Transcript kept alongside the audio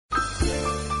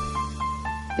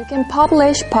You can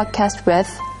publish podcast with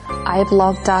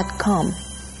iblog.com.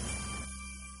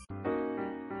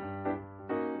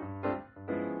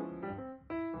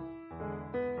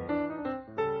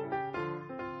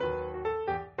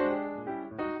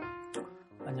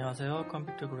 안녕하세요.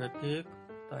 컴퓨터 그래픽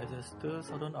다이제스트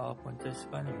 39번째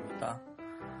시간입니다.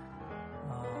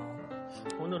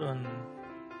 오늘은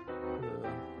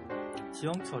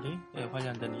지형 처리에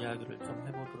관련된 이야기를 좀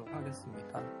해보도록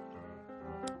하겠습니다.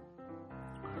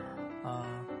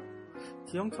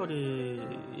 지형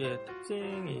처리의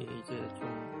특징이 이제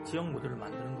좀 지형 모델을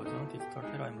만드는 거죠. 디지털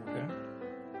테라인 모델.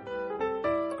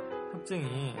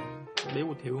 특징이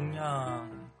매우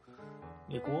대용량이고,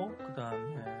 그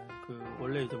다음에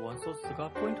원래 이제 원소스가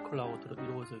포인트 클라우드로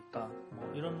이루어져 있다.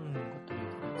 뭐 이런 것들이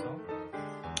되겠죠.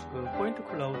 포인트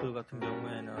클라우드 같은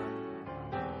경우에는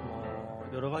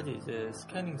여러 가지 이제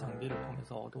스캐닝 장비를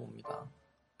통해서 얻어옵니다.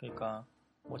 그러니까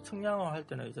측량을 할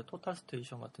때는 이제 토탈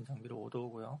스테이션 같은 장비를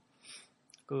얻어오고요.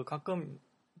 가끔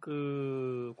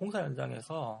공사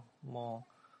현장에서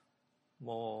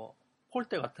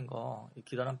폴대 같은 거,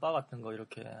 기다란 바 같은 거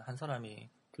이렇게 한 사람이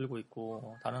들고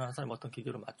있고 다른 한 사람이 어떤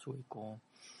기계로 맞추고 있고,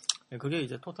 그게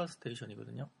이제 토탈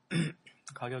스테이션이거든요.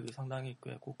 가격이 상당히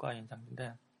꽤 고가인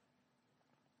장비인데,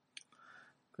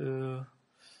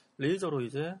 레이저로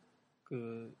이제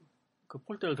그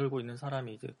폴대를 들고 있는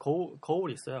사람이 이제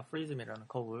거울이 있어요. 프리즘이라는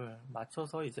거울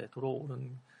맞춰서 이제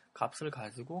들어오는 값을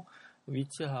가지고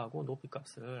위치하고 높이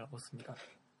값을 얻습니다.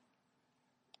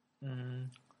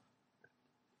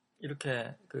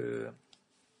 이렇게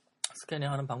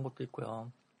스캐닝하는 방법도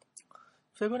있고요.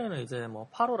 최근에는 이제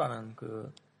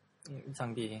 8호라는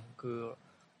장비,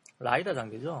 라이다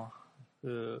장비죠.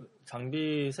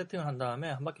 장비 세팅을 한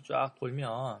다음에 한 바퀴 쫙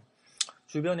돌면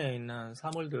주변에 있는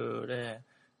사물들의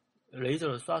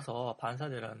레이저를 쏴서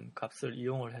반사되는 값을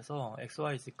이용을 해서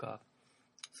XYZ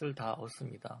값을 다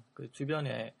얻습니다.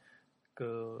 주변에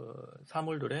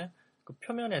사물들의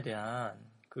표면에 대한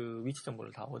위치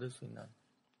정보를 다 얻을 수 있는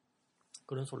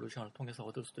그런 솔루션을 통해서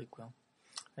얻을 수도 있고요.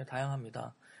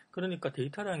 다양합니다. 그러니까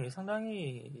데이터량이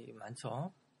상당히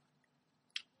많죠.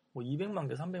 200만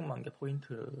개, 300만 개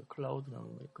포인트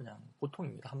클라우드는 그냥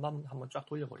보통입니다. 한번 쫙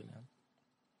돌려버리면.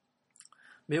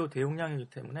 매우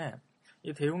대용량이기 때문에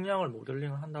이 대용량을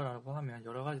모델링을 한다라고 하면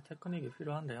여러 가지 테크닉이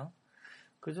필요한데요.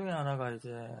 그 중에 하나가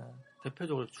이제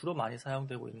대표적으로 주로 많이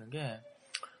사용되고 있는 게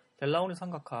델라우니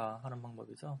삼각화 하는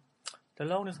방법이죠.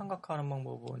 델라우니 삼각화 하는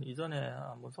방법은 이전에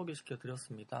한번 소개시켜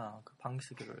드렸습니다.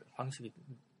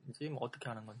 방식인지 어떻게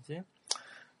하는 건지.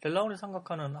 델라우니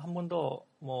삼각화는 한 번 더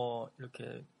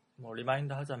이렇게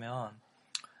리마인드 하자면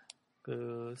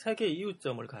세 개의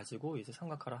이웃점을 가지고 이제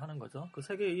삼각화를 하는 거죠.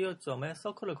 세 개의 이웃점에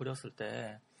서클을 그렸을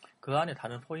때 그 안에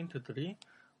다른 포인트들이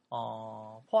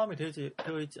포함이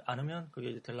되어 있지 않으면 그게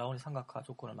이제 델라우니 삼각화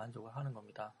조건을 만족을 하는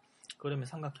겁니다. 그러면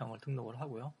삼각형을 등록을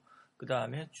하고요. 그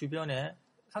다음에 주변에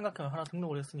삼각형을 하나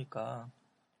등록을 했으니까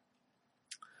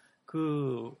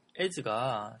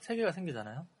에지가 3개가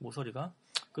생기잖아요. 모서리가.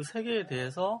 그 3개에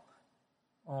대해서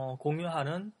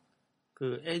공유하는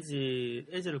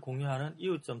에지를 공유하는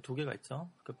이웃점 2개가 있죠.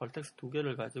 벌텍스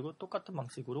 2개를 가지고 똑같은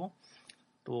방식으로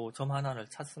또 점 하나를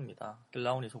찾습니다.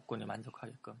 델라우니 조건이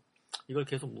만족하게끔. 이걸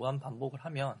계속 무한 반복을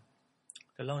하면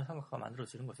델라우니 삼각화가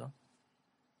만들어지는 거죠.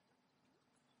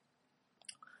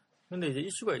 근데 이제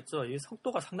이슈가 있죠. 이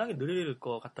속도가 상당히 느릴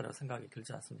것 같다는 생각이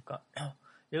들지 않습니까?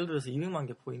 예를 들어서 200만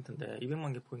개 포인트인데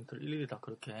 200만 개 포인트를 일일이 다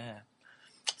그렇게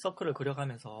서클을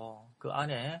그려가면서 그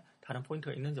안에 다른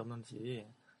포인트가 있는지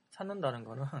없는지 찾는다는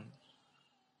거는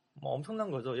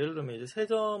엄청난 거죠. 예를 들면 이제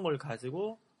 3점을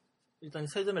가지고 일단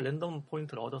 3점의 랜덤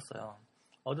포인트를 얻었어요.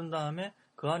 얻은 다음에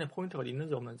그 안에 포인트가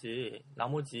있는지 없는지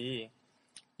나머지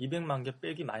 200만 개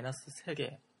빼기 마이너스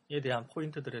 3개에 대한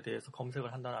포인트들에 대해서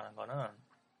검색을 한다는 거는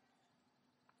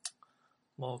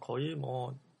거의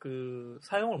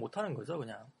사용을 못하는 거죠,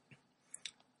 그냥.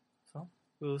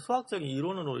 그래서 수학적인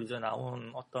이론으로 이제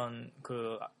나온 어떤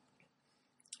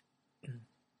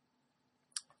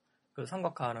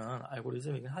삼각화하는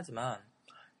알고리즘이긴 하지만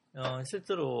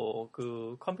실제로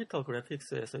컴퓨터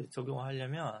그래픽스에서 적용을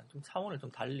하려면 좀 차원을 좀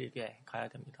달리게 가야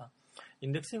됩니다.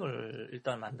 인덱싱을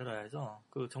일단 만들어야죠.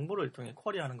 정보를 일종의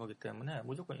쿼리하는 거기 때문에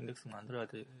무조건 인덱싱 만들어야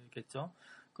되겠죠.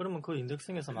 그러면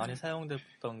인덱싱에서 많이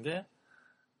사용됐던 게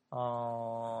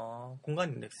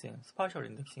공간 인덱싱, 스파셜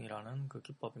인덱싱이라는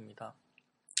기법입니다.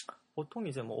 보통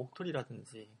이제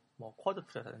옥트리라든지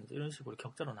쿼드트리라든지 이런 식으로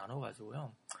격자로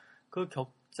나눠가지고요. 그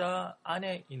격자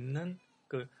안에 있는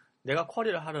내가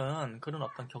쿼리를 하는 그런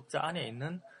어떤 격자 안에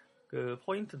있는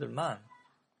포인트들만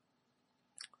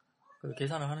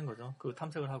계산을 하는 거죠.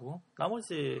 탐색을 하고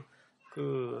나머지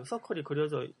서클이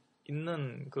그려져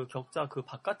있는 그 격자, 그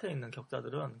바깥에 있는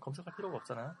격자들은 검색할 필요가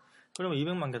없잖아요. 그러면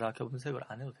 200만 개 다 검색을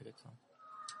안 해도 되겠죠.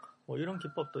 뭐 이런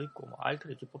기법도 있고, 뭐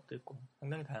알트리 기법도 있고,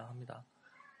 상당히 다양합니다.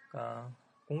 그러니까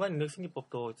공간 인덱싱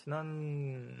기법도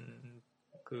지난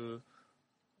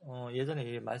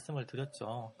예전에 말씀을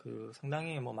드렸죠. 그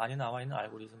상당히 뭐 많이 나와 있는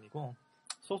알고리즘이고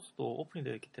소스도 오픈이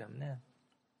되어 있기 때문에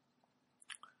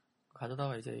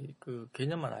가져다가 이제 그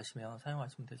개념만 아시면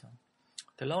사용하시면 되죠.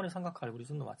 델라우니 삼각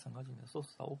알고리즘도 마찬가지입니다.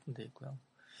 소스 다 오픈되어 있고요.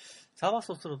 자바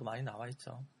소스로도 많이 나와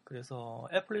있죠. 그래서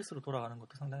애플릿으로 돌아가는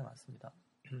것도 상당히 많습니다.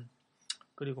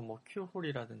 그리고 뭐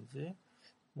큐홀이라든지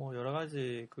뭐 여러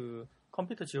가지 그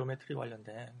컴퓨터 지오메트리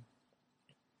관련된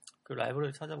그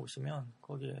라이브러리 찾아보시면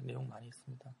거기에 내용 많이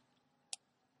있습니다.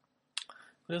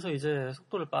 그래서 이제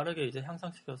속도를 빠르게 이제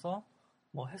향상시켜서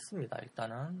뭐 했습니다.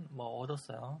 일단은 뭐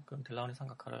얻었어요. 그럼 델라우니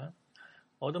삼각화를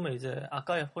얻으면 이제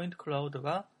아까의 포인트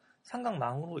클라우드가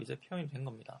삼각망으로 이제 표현이 된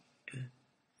겁니다.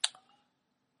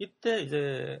 이때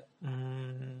이제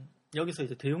여기서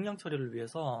이제 대용량 처리를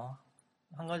위해서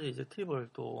한 가지 이제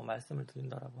팁을 또 말씀을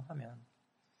드린다라고 하면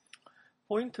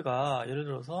포인트가 예를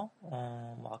들어서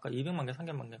뭐 아까 200만 개,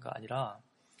 300만 개가 아니라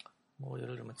뭐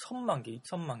예를 들면 1000만 개,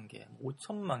 2000만 개,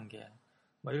 5000만 개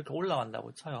뭐 이렇게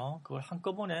올라간다고 쳐요. 그걸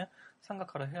한꺼번에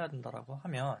삼각화를 해야 된다라고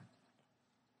하면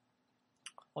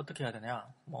어떻게 해야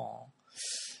되냐? 뭐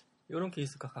이런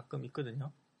케이스가 가끔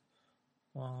있거든요.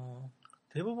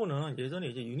 대부분은 예전에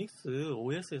이제 유닉스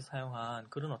OS에서 사용한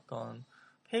그런 어떤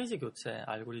페이지 교체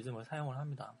알고리즘을 사용을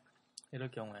합니다. 이럴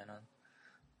경우에는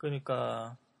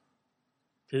그러니까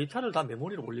데이터를 다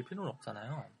메모리로 올릴 필요는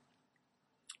없잖아요.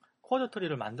 쿼드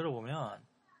트리를 만들어 보면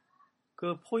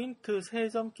그 포인트 세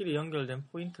점끼리 연결된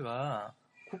포인트가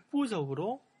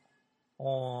국부적으로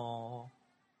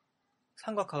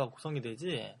삼각화가 구성이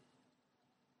되지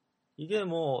이게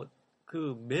뭐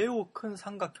그 매우 큰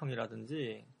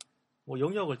삼각형이라든지 뭐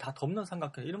영역을 다 덮는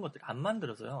삼각형 이런 것들이 안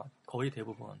만들어져요. 거의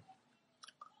대부분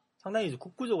상당히 이제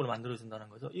국부적으로 만들어진다는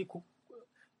거죠.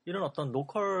 이런 어떤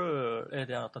로컬에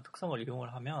대한 어떤 특성을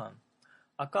이용을 하면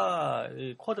아까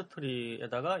이 쿼드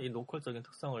트리에다가 이 로컬적인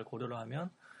특성을 고려를 하면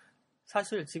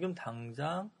사실 지금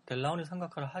당장 델라우니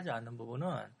삼각화를 하지 않는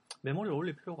부분은 메모리를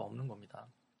올릴 필요가 없는 겁니다.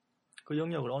 그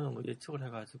영역을 어느 정도 예측을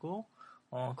해가지고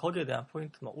거기에 대한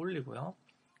포인트만 올리고요.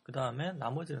 그 다음에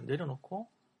나머지는 내려놓고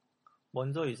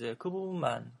먼저 이제 그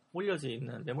부분만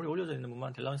메모리 올려져 있는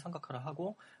부분만 델라우니 삼각화를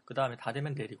하고 그 다음에 다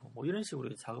되면 내리고 뭐 이런 식으로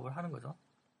이제 작업을 하는 거죠.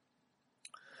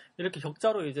 이렇게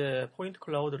격자로 이제 포인트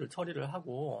클라우드를 처리를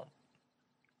하고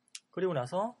그리고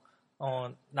나서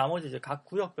나머지 이제 각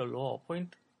구역별로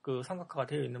포인트 그 삼각화가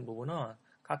되어 있는 부분은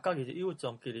각각 이제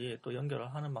이웃점끼리 또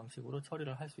연결을 하는 방식으로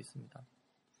처리를 할 수 있습니다.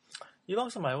 이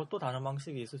방식 말고 또 다른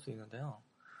방식이 있을 수 있는데요.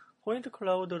 포인트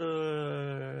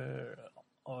클라우드를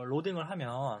로딩을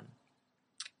하면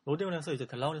로딩을 해서 이제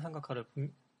델라우니 삼각화를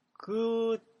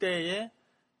그때에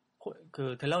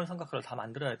그 델라우니 삼각화를 다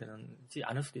만들어야 되는지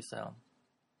않을 수도 있어요.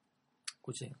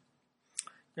 굳이.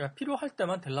 그러니까 필요할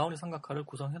때만 델라우니 삼각화를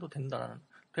구성해도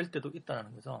될 때도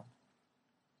있다는 거죠.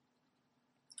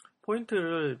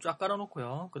 포인트를 쫙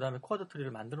깔아놓고요. 그 다음에 쿼드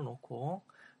트리를 만들어 놓고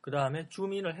그 다음에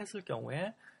줌인을 했을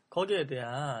경우에 거기에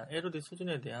대한 LOD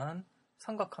수준에 대한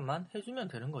삼각화만 해주면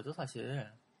되는 거죠,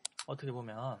 사실. 어떻게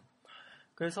보면.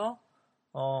 그래서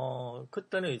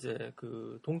그때는 이제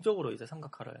그 동적으로 이제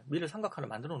미래 삼각화를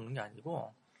만들어 놓는 게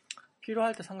아니고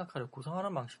필요할 때 삼각화를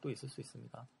구성하는 방식도 있을 수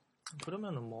있습니다.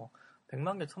 그러면은 뭐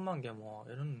 100만 개, 1000만 개 뭐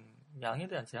이런 양에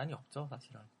대한 제한이 없죠,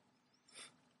 사실은.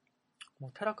 뭐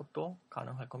테라급도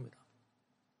가능할 겁니다.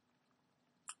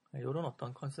 이런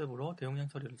어떤 컨셉으로 대용량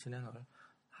처리를 진행을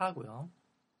하고요.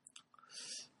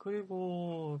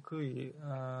 그리고 그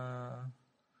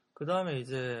다음에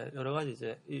이제 여러 가지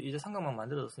이제 삼각망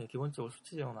만들어졌으니 기본적으로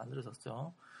수치 제어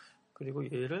만들어졌죠. 그리고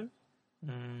얘를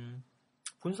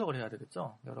분석을 해야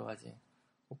되겠죠. 여러 가지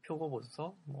뭐 표고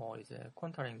분석, 뭐 이제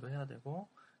퀀타링도 해야 되고,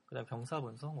 그다음 경사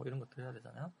분석 뭐 이런 것들 해야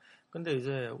되잖아요. 근데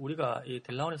이제 우리가 이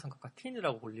델라우니 삼각과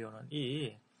틴이라고 불리우는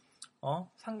이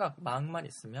삼각망만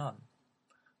있으면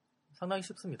상당히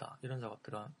쉽습니다. 이런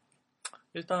작업들은.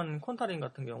 일단 콘타링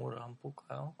같은 경우를 한번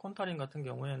볼까요? 콘타링 같은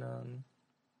경우에는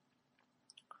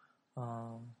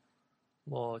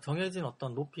뭐 정해진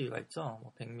어떤 높이가 있죠.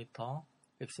 뭐 100m,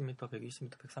 110m,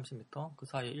 120m, 130m 그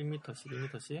사이에 1m씩,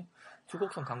 1m씩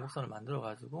주곡선, 간곡선을 만들어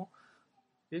가지고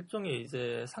일종의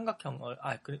이제 삼각형을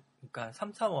그러니까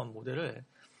 3차원 모델을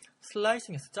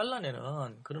슬라이싱해서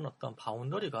잘라내는 그런 어떤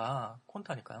바운더리가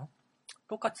콘타니까요.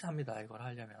 똑같이 합니다. 이걸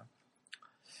하려면.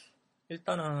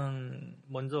 일단은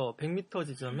먼저 100m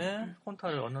지점에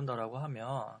콘타를 얻는다라고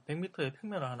하면 100m의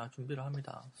평면을 하나 준비를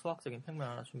합니다. 수학적인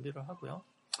평면을 하나 준비를 하고요.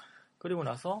 그리고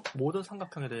나서 모든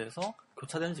삼각형에 대해서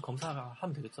교차되는지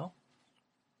검사하면 되겠죠.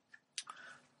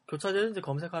 교차되는지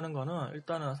검색하는 거는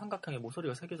일단은 삼각형의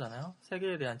모서리가 3개잖아요.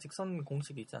 3개에 대한 직선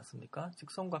공식이 있지 않습니까?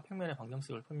 직선과 평면의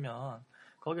방정식을 풀면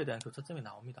거기에 대한 교차점이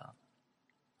나옵니다.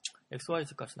 XY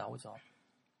집값이 나오죠.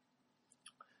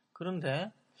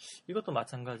 그런데 이것도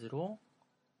마찬가지로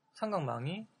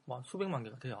삼각망이 뭐 수백만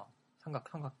개가 돼요.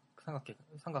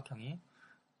 삼각형이.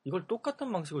 이걸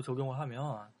똑같은 방식으로 적용을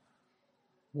하면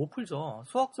못 풀죠.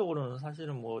 수학적으로는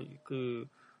사실은 뭐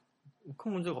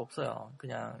큰 문제가 없어요.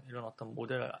 그냥 이런 어떤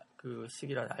모델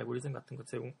식이나 알고리즘 같은 거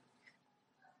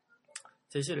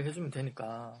제시를 해주면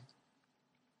되니까.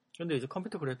 근데 이제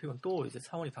컴퓨터 그래픽은 또 이제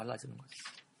차원이 달라지는 거죠.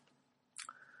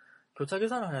 교차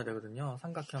계산을 해야 되거든요.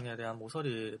 삼각형에 대한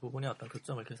모서리 부분의 어떤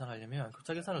교점을 계산하려면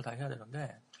교차 계산을 다 해야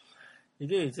되는데,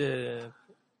 이게 이제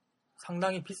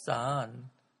상당히 비싼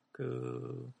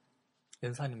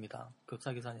연산입니다.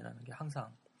 교차 계산이라는 게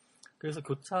항상. 그래서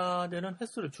교차되는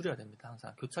횟수를 줄여야 됩니다.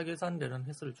 항상. 교차 계산되는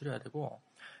횟수를 줄여야 되고,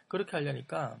 그렇게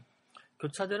하려니까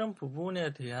교차되는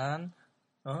부분에 대한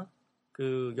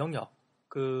영역,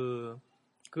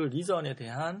 리전에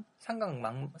대한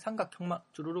삼각형만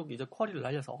주르륵 이제 쿼리를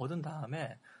날려서 얻은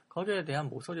다음에 거기에 대한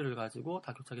모서리를 가지고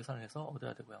다 교차 계산을 해서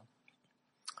얻어야 되고요.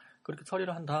 그렇게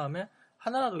처리를 한 다음에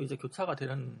하나라도 이제 교차가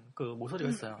되는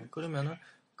모서리가 있어요. 그러면은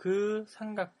그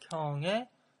삼각형의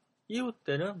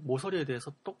이웃되는 모서리에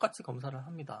대해서 똑같이 검사를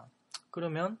합니다.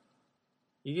 그러면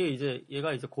이게 이제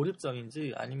얘가 이제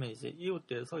고립점인지 아니면 이제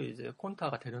이웃돼서 이제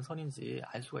콘타가 되는 선인지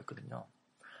알 수가 있거든요.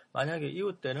 만약에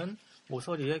이웃되는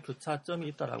모서리에 교차점이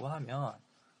있다라고 하면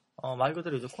말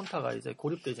그대로 이제 콘타가 이제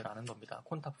고립되질 않은 겁니다.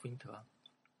 콘타 포인트가.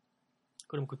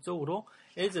 그럼 그쪽으로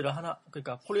에지를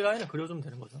그러니까 폴리라인을 그려주면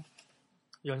되는 거죠.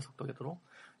 이 속도 궤도로.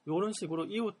 이런 식으로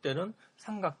이웃되는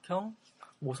삼각형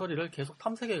모서리를 계속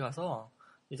탐색해 가서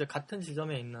이제 같은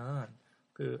지점에 있는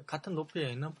같은 높이에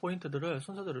있는 포인트들을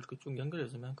순서대로 이렇게 쭉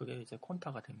연결해주면 그게 이제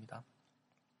콘타가 됩니다.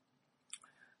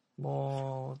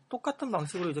 뭐 똑같은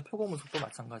방식으로 이제 표고 분석도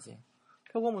마찬가지.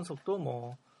 표고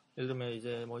분석도 예를 들면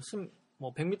이제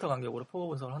 100m 간격으로 표고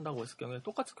분석을 한다고 했을 경우에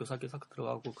똑같이 교사기사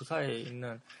들어가고 그 사이에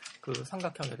있는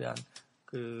삼각형에 대한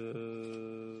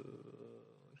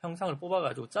형상을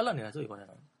뽑아가지고 잘라내야죠.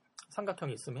 이번에는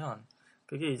삼각형이 있으면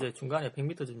그게 이제 중간에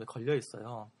 100m 지점에 걸려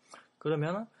있어요.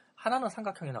 그러면 하나는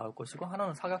삼각형이 나올 것이고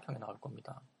하나는 사각형이 나올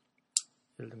겁니다.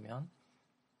 예를 들면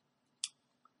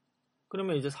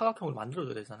그러면 이제 사각형을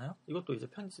만들어줘야 되잖아요. 이것도 이제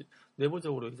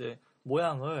내부적으로 이제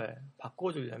모양을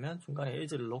바꿔주려면 중간에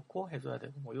에이지를 넣고 해줘야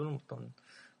되고 이런 어떤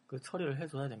처리를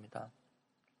해줘야 됩니다.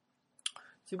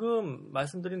 지금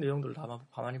말씀드린 내용들을 다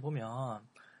가만히 보면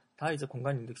다 이제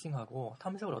공간 인덱싱하고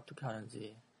탐색을 어떻게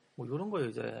하는지 이런 거에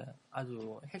이제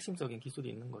아주 핵심적인 기술이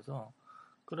있는 거죠.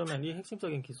 그러면 이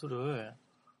핵심적인 기술을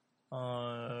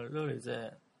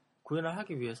이제 구현을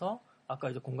하기 위해서 아까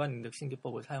이제 공간 인덱싱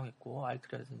기법을 사용했고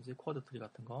알트리라든지 쿼드트리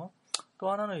같은 거. 또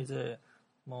하나는 이제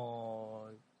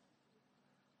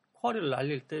쿼리를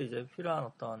날릴 때 이제 필요한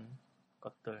어떤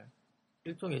것들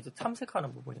일종의 이제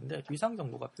탐색하는 부분인데 위상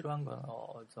정보가 필요한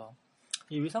거죠.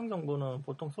 이 위상 정보는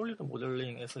보통 솔리드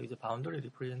모델링에서 이제 바운더리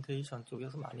리프레젠테이션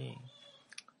쪽에서 많이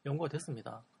연구가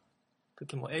됐습니다.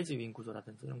 특히 에지 윙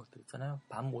구조라든지 이런 것들 있잖아요.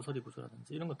 반 모서리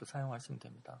구조라든지 이런 것도 사용하시면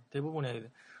됩니다.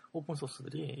 대부분의 오픈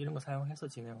소스들이 이런 거 사용해서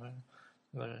진행을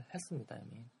했습니다,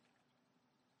 이미.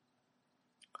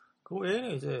 그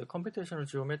외에는 이제 컴퓨테이셔널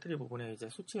지오메트리 부분에 이제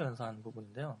수치 연산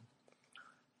부분인데요.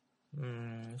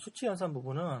 수치 연산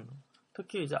부분은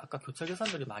특히 이제 아까 교차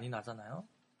계산들이 많이 나잖아요.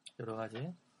 여러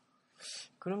가지.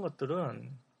 그런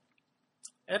것들은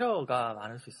에러가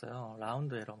많을 수 있어요.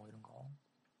 라운드 에러 이런 거.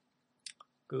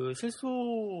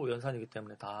 실수 연산이기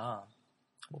때문에 다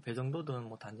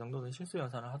배정도든 단정도든 실수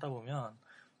연산을 하다 보면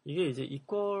이게 이제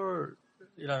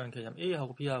이퀄이라는 개념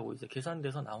A하고 B하고 이제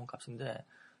계산돼서 나온 값인데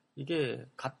이게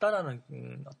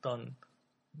같다라는 어떤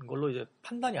걸로 이제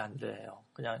판단이 안 돼요.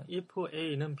 그냥 if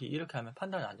A는 B 이렇게 하면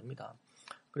판단이 안 됩니다.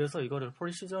 그래서 이거를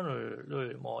프리시전을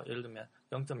예를 들면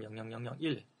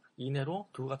 0.00001 이내로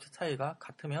두 값의 차이가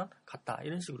같으면 같다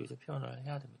이런 식으로 이제 표현을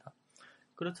해야 됩니다.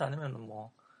 그렇지 않으면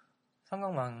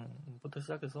삼각망부터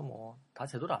시작해서 다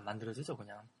제대로 안 만들어지죠,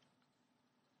 그냥.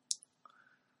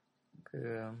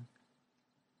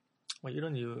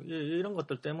 이런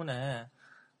것들 때문에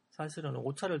사실은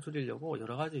오차를 줄이려고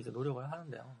여러 가지 이제 노력을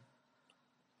하는데요.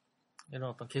 이런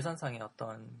어떤 계산상의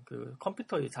어떤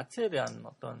컴퓨터 자체에 대한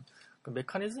어떤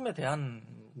메커니즘에 대한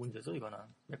문제죠, 이거는.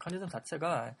 메커니즘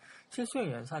자체가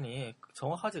실수형 연산이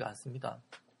정확하지가 않습니다.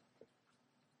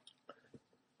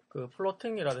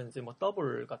 플로팅이라든지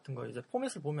더블 같은 거 이제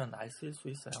포맷을 보면 알 수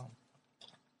있어요.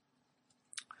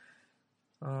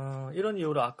 이런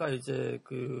이유로 아까 이제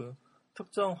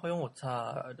특정 허용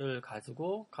오차를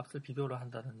가지고 값을 비교를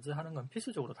한다든지 하는 건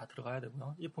필수적으로 다 들어가야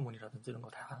되고요. if문이라든지 이런 거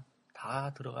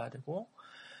다 들어가야 되고,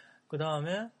 그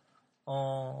다음에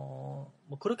뭐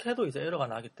그렇게 해도 이제 에러가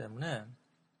나기 때문에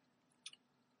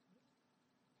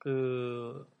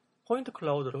그 포인트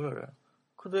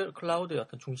클라우드의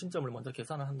어떤 중심점을 먼저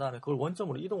계산을 한 다음에 그걸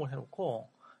원점으로 이동을 해놓고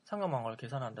상관방어를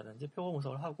계산한다든지 표고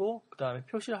분석을 하고 그 다음에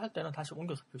표시를 할 때는 다시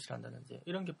옮겨서 표시를 한다든지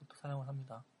이런 기법도 사용을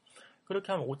합니다.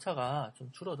 그렇게 하면 오차가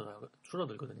좀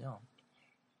줄어들거든요.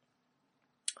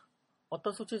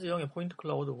 어떤 수치 지형의 포인트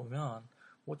클라우드 보면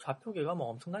뭐 좌표계가 뭐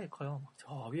엄청나게 커요. 막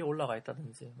저 위에 올라가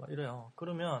있다든지 막 이래요.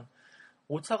 그러면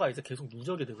오차가 이제 계속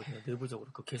누적이 되거든요.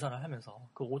 내부적으로 그 계산을 하면서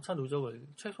그 오차 누적을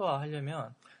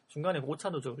최소화하려면 중간에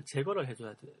오차 누적을 제거를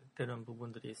해줘야 되는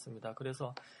부분들이 있습니다.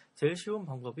 그래서 제일 쉬운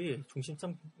방법이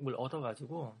중심점을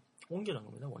얻어가지고 옮기는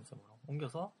겁니다. 원점으로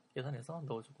옮겨서 계산해서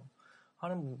넣어주고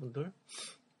하는 부분들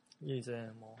이게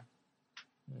이제 뭐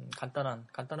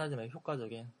간단하지만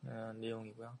효과적인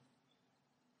내용이고요.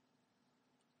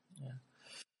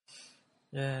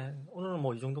 예, 오늘은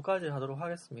뭐 이 정도까지 하도록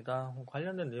하겠습니다.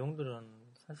 관련된 내용들은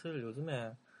사실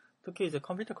요즘에 특히 이제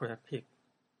컴퓨터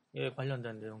그래픽에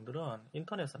관련된 내용들은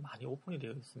인터넷에 많이 오픈이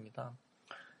되어 있습니다.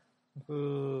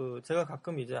 제가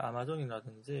가끔 이제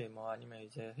아마존이라든지 뭐 아니면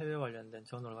이제 해외 관련된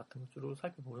저널 같은 거 주로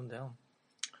살펴보는데요.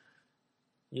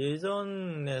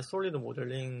 예전에 솔리드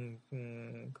모델링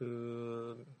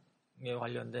그에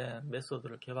관련된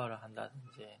메소드를 개발을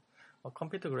한다든지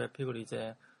컴퓨터 그래픽을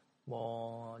이제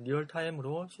뭐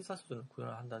리얼타임으로 시사 수준을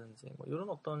구현을 한다든지 뭐 이런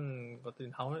어떤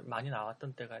것들이 많이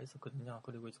나왔던 때가 있었거든요.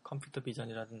 그리고 이제 컴퓨터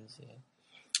비전이라든지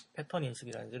패턴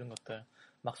인식이라든지 이런 것들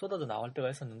막 쏟아져 나올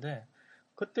때가 있었는데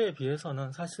그때에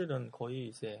비해서는 사실은 거의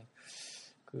이제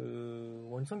그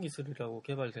원천 기술이라고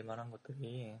개발될 만한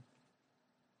것들이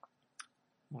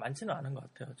많지는 않은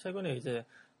것 같아요. 최근에 이제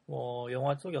뭐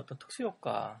영화 쪽의 어떤 특수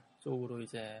효과 쪽으로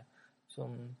이제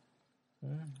좀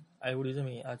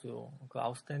알고리즘이 아주 그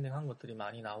아웃스탠딩한 것들이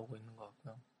많이 나오고 있는 것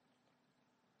같고요.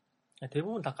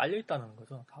 대부분 다 깔려 있다는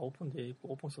거죠. 다 오픈되어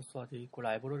있고 오픈소스화 되어 있고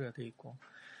라이브러리가 되어 있고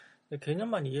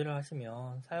개념만 이해를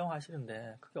하시면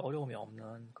사용하시는데 크게 어려움이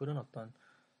없는 그런 어떤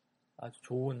아주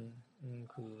좋은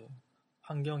그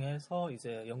환경에서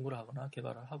이제 연구를 하거나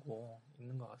개발을 하고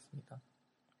있는 것 같습니다.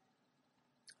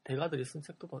 대가들이 쓴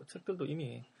책들도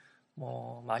이미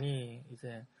뭐 많이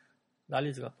이제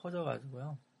난리지가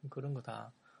퍼져가지고요. 그런 거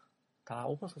다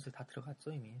오픈소스에 다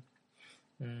들어갔죠, 이미.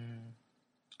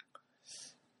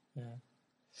 예.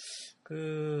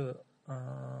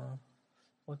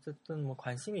 어쨌든 뭐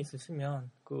관심이 있으시면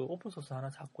그 오픈소스 하나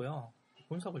잡고요.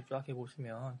 분석을 쫙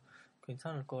해보시면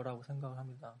괜찮을 거라고 생각을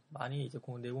합니다. 많이 이제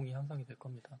내공이 향상이 될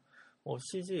겁니다. 뭐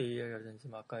CGAI라든지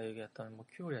뭐 아까 얘기했던 뭐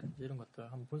Q라든지 이런 것들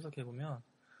한번 분석해보면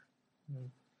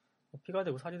피가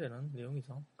되고 살이 되는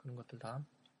내용이죠. 그런 것들 다.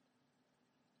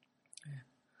 예.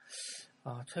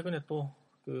 최근에 또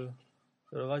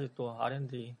여러 가지 또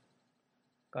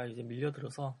R&D가 이제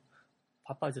밀려들어서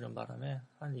바빠지는 바람에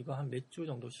이거 한 몇 주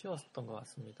정도 쉬었던 것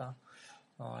같습니다.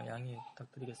 양해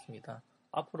부탁드리겠습니다.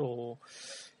 앞으로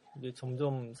이게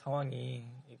점점 상황이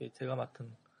이게 제가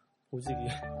맡은 보직이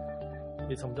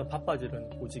이게 점점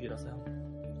바빠지는 보직이라서요.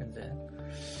 현재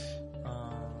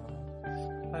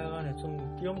하여간에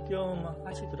좀 띄엄띄엄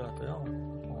하시더라도요.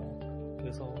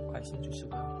 그래서 관심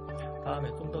주시고요. 다음에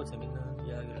좀 더 재밌는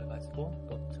이야기를 가지고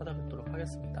또 찾아뵙도록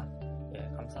하겠습니다. 예,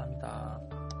 감사합니다.